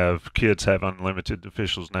can have. Kids have unlimited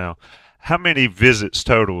officials now. How many visits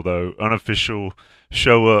total, though, unofficial,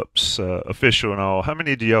 show-ups, official and all, how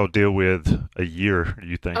many do y'all deal with a year, do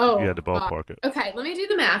you think, if you had to ballpark it? Okay, let me do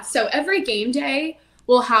the math. So every game day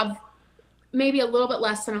we'll have maybe a little bit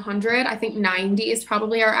less than 100. I think 90 is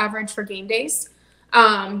probably our average for game days.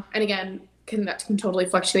 And again, that can totally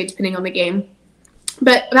fluctuate depending on the game.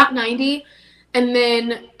 But about 90. And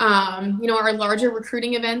then, our larger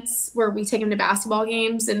recruiting events where we take them to basketball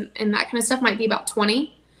games and that kind of stuff might be about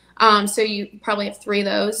 20. So you probably have 3 of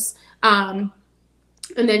those. And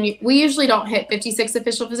then we usually don't hit 56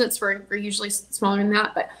 official visits. We're usually smaller than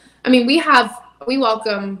that. But, I mean, we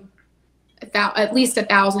welcome at least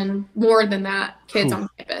 1,000 more than that kids on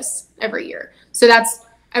campus every year. So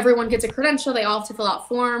everyone gets a credential. They all have to fill out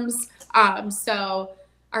forms. So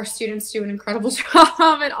our students do an incredible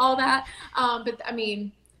job at all that. But I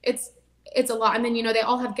mean, it's a lot. And then, they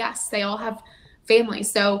all have guests. They all have families.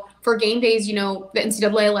 So for game days, the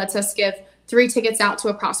NCAA lets us give 3 tickets out to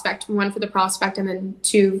a prospect, 1 for the prospect and then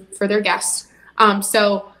 2 for their guests.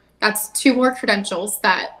 So that's 2 more credentials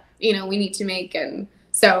that, we need to make. And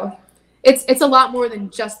so it's a lot more than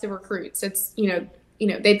just the recruits. It's,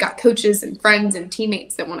 they've got coaches and friends and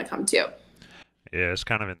teammates that want to come too. Yeah, it's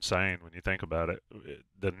kind of insane when you think about it,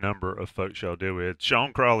 the number of folks y'all deal with.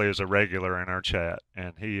 Sean Crawley is a regular in our chat,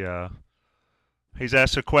 and he's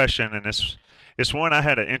asked a question, and it's one I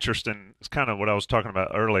had an interest in. It's kind of what I was talking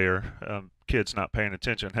about earlier, kids not paying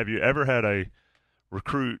attention. Have you ever had a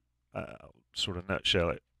recruit, sort of nutshell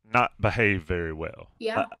it, not behave very well?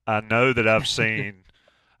 Yeah. I know that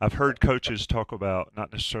I've heard coaches talk about,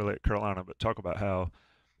 not necessarily at Carolina, but talk about how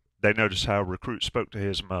they noticed how a recruit spoke to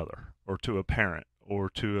his mother or to a parent or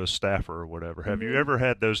to a staffer or whatever. Have you ever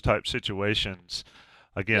had those type situations?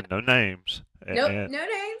 Again, no names. Nope, no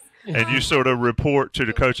names. And you sort of report to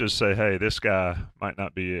the coaches, say, hey, this guy might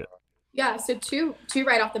not be it. Yeah, so two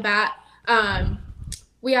right off the bat.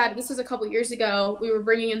 This was a couple years ago, we were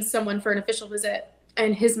bringing in someone for an official visit,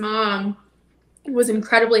 and his mom was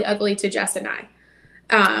incredibly ugly to Jess and I.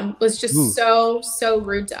 Was just so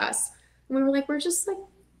rude to us. And we were like, we're just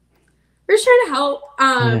trying to help.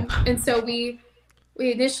 And so we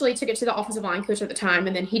initially took it to the offensive line coach at the time,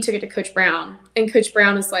 and then he took it to Coach Brown. And Coach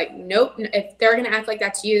Brown was like, nope, if they're going to act like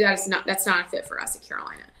that to you, that's not a fit for us at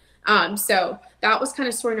Carolina. So that was kind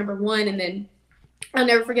of story number one. And then I'll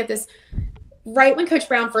never forget this. Right when Coach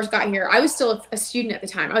Brown first got here, I was still a student at the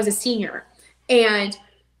time. I was a senior, and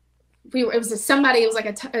it was like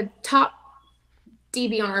a top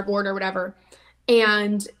DB on our board or whatever.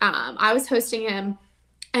 And I was hosting him,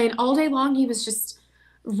 and all day long he was just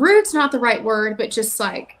rude's not the right word, but just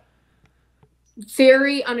like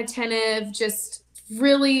very unattentive, just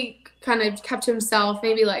really kind of kept to himself,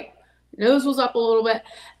 maybe like nose was up a little bit.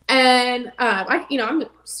 And I'm a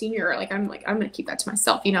senior, I'm gonna keep that to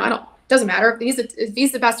myself. Doesn't matter if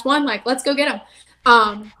he's the best one, like, let's go get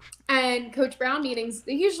him. And Coach Brown meetings,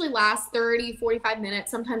 they usually last 30, 45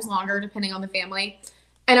 minutes, sometimes longer, depending on the family.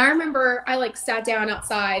 And I remember I sat down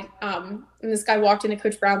outside, and this guy walked into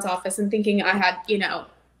Coach Brown's office and thinking I had,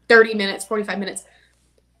 30 minutes, 45 minutes.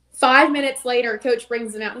 5 minutes later, Coach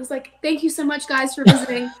brings him out. And he's like, thank you so much, guys, for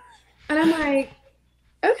visiting. And I'm like,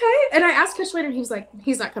 okay. And I asked Coach later, and he was like,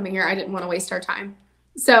 he's not coming here. I didn't want to waste our time.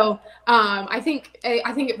 So I think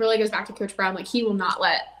it really goes back to Coach Brown. He will not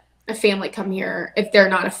let a family come here if they're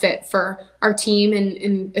not a fit for our team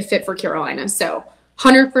and a fit for Carolina. So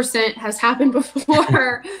 100% has happened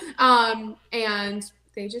before. And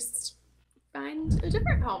they just find a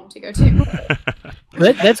different home to go to.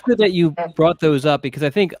 That's good that you brought those up, because I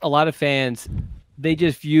think a lot of fans, they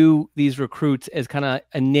just view these recruits as kind of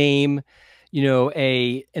a name,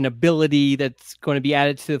 an ability that's going to be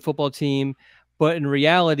added to the football team. But in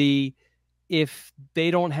reality, if they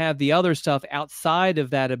don't have the other stuff outside of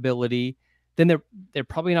that ability, then they're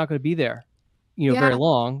probably not going to be there, very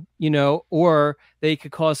long, or they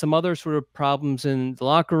could cause some other sort of problems in the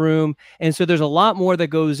locker room. And so there's a lot more that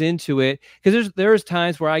goes into it, because there's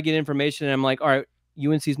times where I get information and I'm like, all right,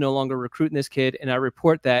 UNC is no longer recruiting this kid. And I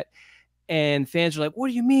report that, and fans are like, what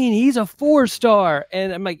do you mean? He's a 4-star.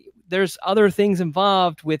 And I'm like, there's other things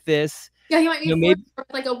involved with this. Yeah, he might be maybe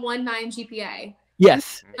like a 1.9 GPA.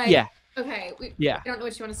 Yes. Yeah. Okay. I don't know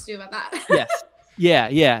what you want us to do about that.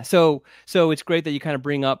 Yes. Yeah. So it's great that you kind of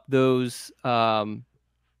bring up those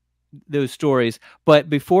stories. But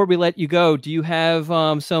before we let you go, do you have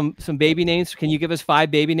some baby names? Can you give us 5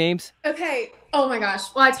 baby names? Okay. Oh my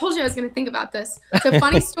gosh. Well, I told you I was going to think about this. So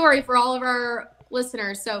funny story for all of our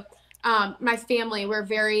listeners. So my family, we're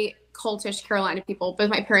very cultish Carolina people. Both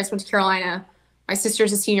my parents went to Carolina. My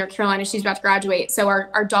sister's a senior at Carolina. She's about to graduate. So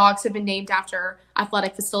our dogs have been named after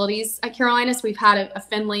athletic facilities at Carolina. So we've had a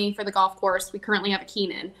Finley for the golf course. We currently have a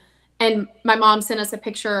Keenan. And my mom sent us a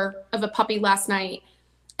picture of a puppy last night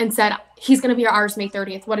and said, he's going to be ours May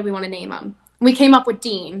 30th. What do we want to name him? And we came up with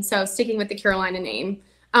Dean. So sticking with the Carolina name.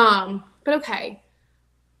 But okay.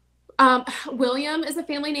 William is a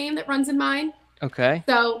family name that runs in mine. Okay.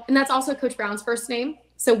 So, and that's also Coach Brown's first name.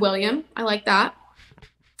 So William, I like that.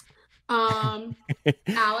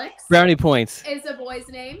 Alex. Brownie points. Is a boy's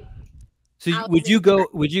name. So would you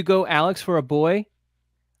go Alex for a boy,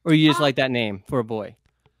 or you just like that name for a boy?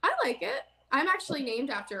 I like it. I'm actually named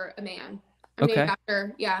after a man. So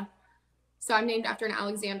I'm named after an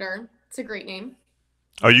Alexander. It's a great name.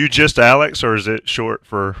 Are you just Alex, or is it short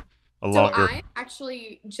for a longer? So I'm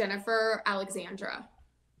actually Jennifer Alexandra.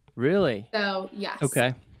 Really? So yes.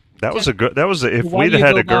 Okay. That was if we'd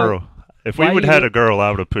had a girl. If we would have had a girl,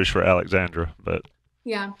 I would have pushed for Alexandra. But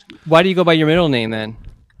yeah. Why do you go by your middle name then?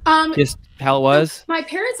 Just how it was? My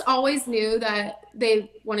parents always knew that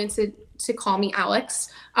they wanted to call me Alex.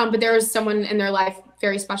 But there was someone in their life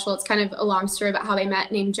very special. It's kind of a long story about how they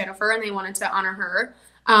met, named Jennifer, and they wanted to honor her.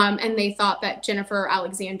 And they thought that Jennifer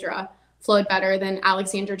Alexandra flowed better than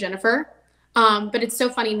Alexander Jennifer. But it's so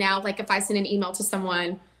funny now, like if I send an email to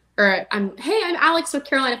someone or hey, I'm Alex with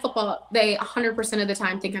Carolina football, they 100% of the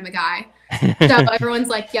time think I'm a guy. So everyone's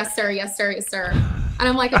like, yes, sir, yes, sir, yes, sir. And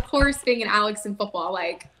I'm like, of course, being an Alex in football,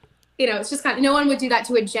 like, it's just kind of, no one would do that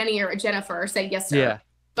to a Jenny or a Jennifer or say, yes, sir. Yeah.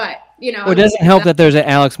 But, Well, it doesn't help that there's an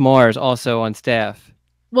Alex Mars also on staff.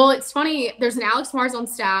 Well, it's funny. There's an Alex Mars on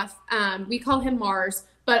staff. We call him Mars.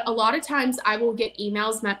 But a lot of times I will get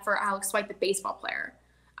emails meant for Alex White, the baseball player.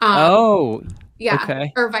 Yeah.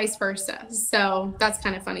 Okay. Or vice versa. So that's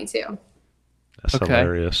kind of funny too. That's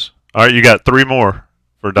hilarious. All right, you got 3 more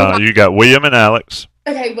for Don. Okay. You got William and Alex.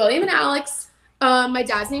 Okay, William and Alex. My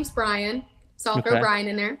dad's name's Brian, so I'll throw Brian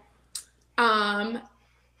in there.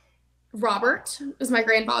 Robert is my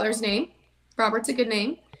grandfather's name. Robert's a good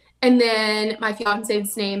name. And then my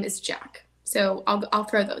fiance's name is Jack. So I'll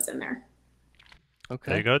throw those in there.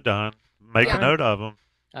 Okay. There you go, Don. Make a note of them.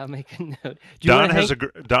 I'll make a note. Don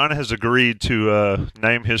has agreed to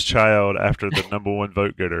name his child after the #1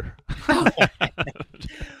 vote getter.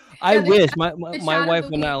 I wish my wife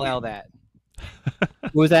would not allow that.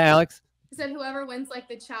 What was that, Alex? He said whoever wins like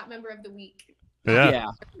the chat member of the week.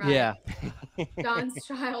 Yeah. Yeah. Don's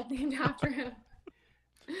child named after him.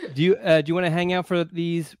 Do you want to hang out for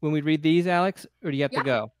these when we read these, Alex, or do you have to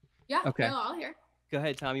go? Yeah. Okay. No, I'll hear. Go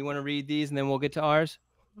ahead, Tom. You want to read these and then we'll get to ours?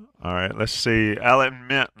 All right. Let's see. Alan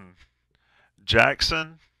Minton,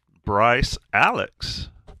 Jackson, Bryce, Alex,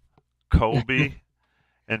 Colby,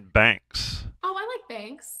 and Banks. Oh, I like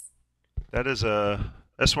Banks.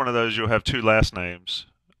 That's one of those you'll have 2 last names.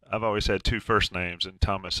 I've always had 2 first names in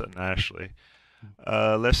Thomas and Ashley.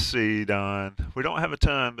 Let's see, Don. We don't have a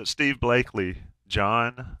ton, but Steve Blakely,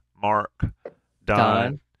 John, Mark,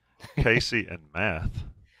 Don. Casey, and Math.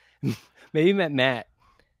 Maybe you meant Matt.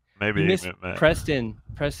 Maybe you meant Matt.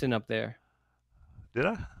 Preston up there. Did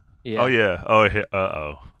I? Yeah. Oh, yeah. Oh,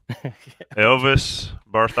 uh-oh. Elvis,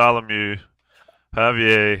 Bartholomew,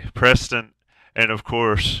 Javier, Preston, and, of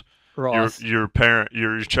course, Ross. Your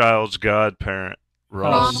child's godparent,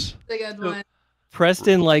 Ross. That's a good one.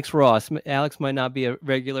 Preston likes Ross. Alex might not be a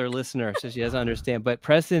regular listener, so she doesn't understand. But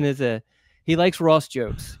Preston he likes Ross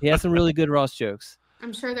jokes. He has some really good Ross jokes.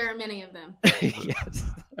 I'm sure there are many of them. Yes.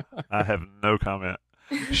 I have no comment.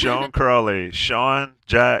 Sean Crawley, Sean,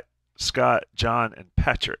 Jack, Scott, John, and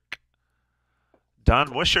Patrick.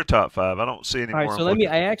 Don, what's your top 5? I don't see any more. All right, so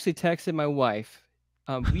I actually texted my wife.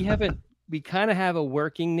 We kind of have a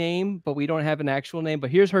working name, but we don't have an actual name. But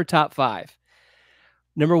here's her top 5.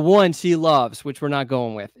 Number 1, she loves, which we're not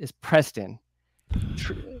going with, is Preston.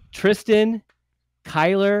 Tristan,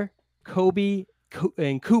 Kyler, Kobe,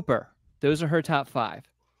 and Cooper. Those are her top 5.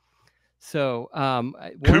 So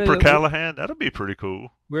Cooper Callahan, that'll be pretty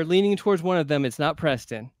cool. We're leaning towards one of them. It's not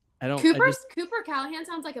Preston. Cooper Callahan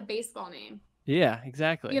sounds like a baseball name. Yeah,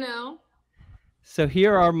 exactly. So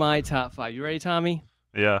here are my top 5. You ready, Tommy?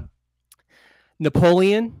 Yeah.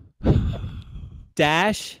 Napoleon,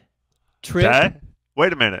 Dash, Trip.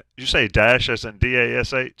 Wait a minute. You say Dash as in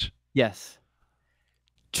D-A-S-H? Yes.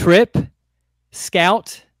 Trip,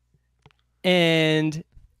 Scout, and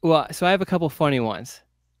so I have a couple funny ones.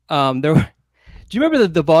 Do you remember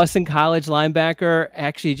the Boston College linebacker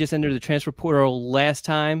actually just entered the transfer portal last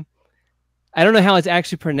time? I don't know how it's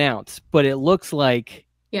actually pronounced, but it looks like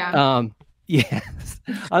yes.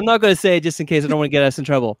 I'm not going to say it just in case I don't want to get us in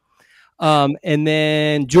trouble. And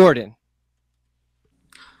then Jordan.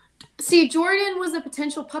 See, Jordan was a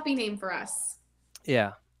potential puppy name for us.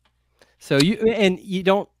 Yeah. So you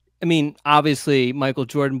don't, obviously Michael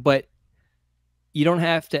Jordan, but you don't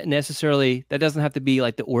have to necessarily, that doesn't have to be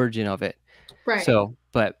like the origin of it. Right. So,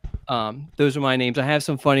 but those are my names. I have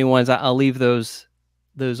some funny ones. I'll leave those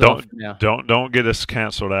off now. Don't get us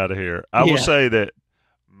canceled out of here. I will say that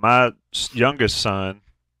my youngest son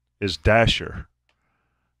is Dasher.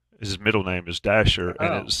 His middle name is Dasher,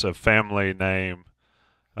 and it's a family name.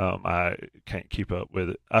 I can't keep up with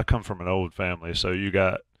it. I come from an old family, so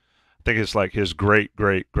I think it's like his great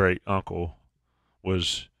uncle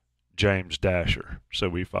was James Dasher, so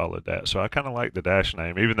we followed that. So I kind of like the Dash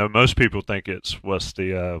name, even though most people think what's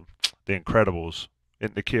the Incredibles.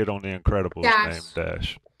 Isn't the kid on the Incredibles named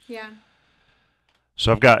Dash? Yeah.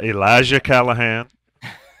 So I've got Elijah Callahan.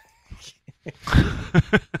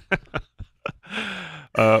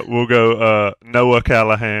 We'll go Noah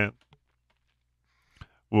Callahan.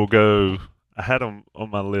 We'll go. I had him on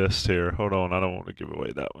my list here. Hold on, I don't want to give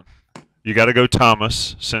away that one. You got to go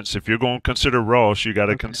Thomas, since if you're going to consider Ross, you got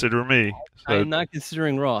to consider me. So, I'm not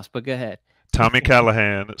considering Ross, but go ahead. Tommy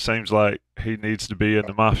Callahan. It seems like he needs to be in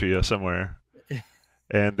the mafia somewhere.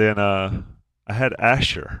 And then I had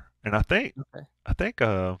Asher, and I think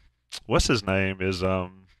what's his name is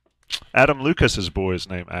Adam Lucas's boy is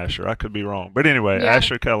named Asher. I could be wrong, but anyway, Yeah,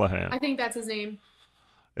 Asher Callahan. I think that's his name.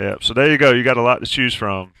 Yeah. So there you go. You got a lot to choose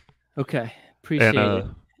from. Okay, And appreciate it.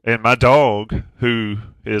 and my dog, who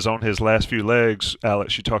is on his last few legs,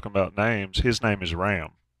 Alex, you talking about names? His name is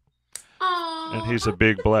Ram, and Oh, he's a how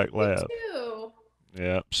big black cute lab. too.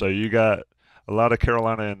 Yeah. So you got a lot of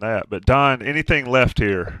Carolina in that. But Don, anything left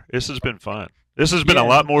here? This has been fun. This has been a Yeah.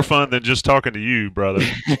 lot more fun than just talking to you, brother.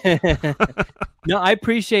 No, I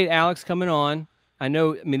appreciate Alex coming on. I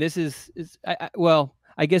know. I mean, this is well.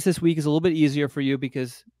 I guess this week is a little bit easier for you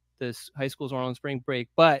because this high schools are on spring break,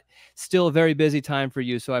 but still a very busy time for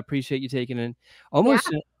you. So I appreciate you taking Yeah. almost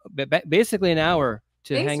basically an hour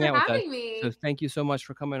to Thanks hang for out with us. having me. So thank you so much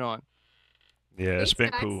for coming on. Yeah, it's Thanks, been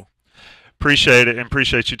guys. cool. Appreciate it, and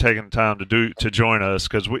appreciate you taking the time to join us,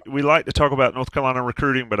 because we like to talk about North Carolina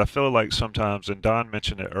recruiting, but I feel like sometimes, and Don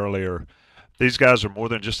mentioned it earlier, these guys are more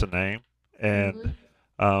than just a name, and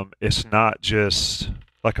it's not just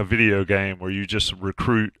like a video game where you just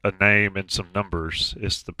recruit a name and some numbers.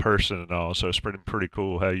 It's the person and all. So it's pretty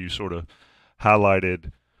cool how you sort of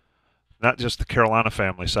highlighted not just the Carolina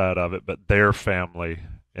family side of it, but their family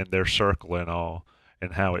and their circle and all,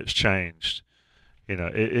 and how it's changed. You know,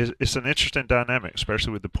 it's an interesting dynamic,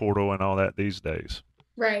 especially with the portal and all that these days.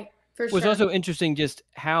 Right, for It was sure. also interesting just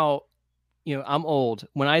how, I'm old.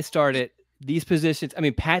 When I started, these positions, I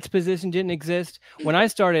mean, Pat's position didn't exist. When I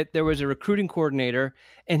started, there was a recruiting coordinator,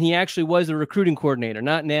 and he actually was a recruiting coordinator.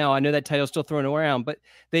 Not now. I know that title's still thrown around, but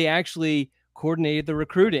they actually coordinated the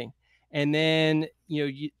recruiting. And then,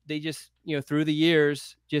 they just, through the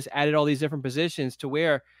years, just added all these different positions to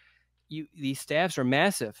where these staffs are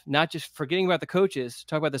massive. Not just forgetting about the coaches,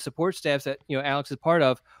 talk about the support staffs that, Alex is part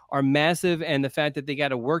of, are massive. And the fact that they got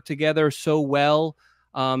to work together so well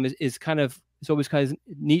is kind of, it's always kind of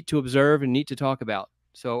neat to observe and neat to talk about.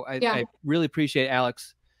 So I really appreciate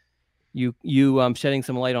Alex, you shedding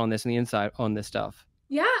some light on this and the insight on this stuff.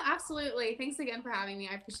 Yeah, absolutely. Thanks again for having me.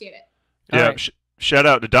 I appreciate it. Yeah. Right. Shout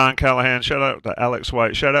out to Don Callahan. Shout out to Alex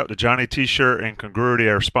White. Shout out to Johnny T-Shirt and Congruity,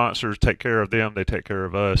 our sponsors. Take care of them. They take care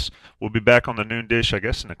of us. We'll be back on the noon dish, I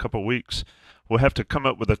guess, in a couple of weeks. We'll have to come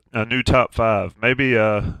up with a new top five. Maybe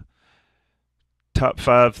top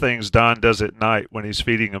 5 things Don does at night when he's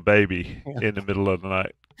feeding a baby in the middle of the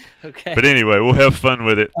night. Okay. But anyway, we'll have fun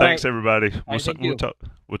with it. All Thanks, right. everybody. All right, thank you.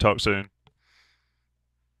 We'll talk soon.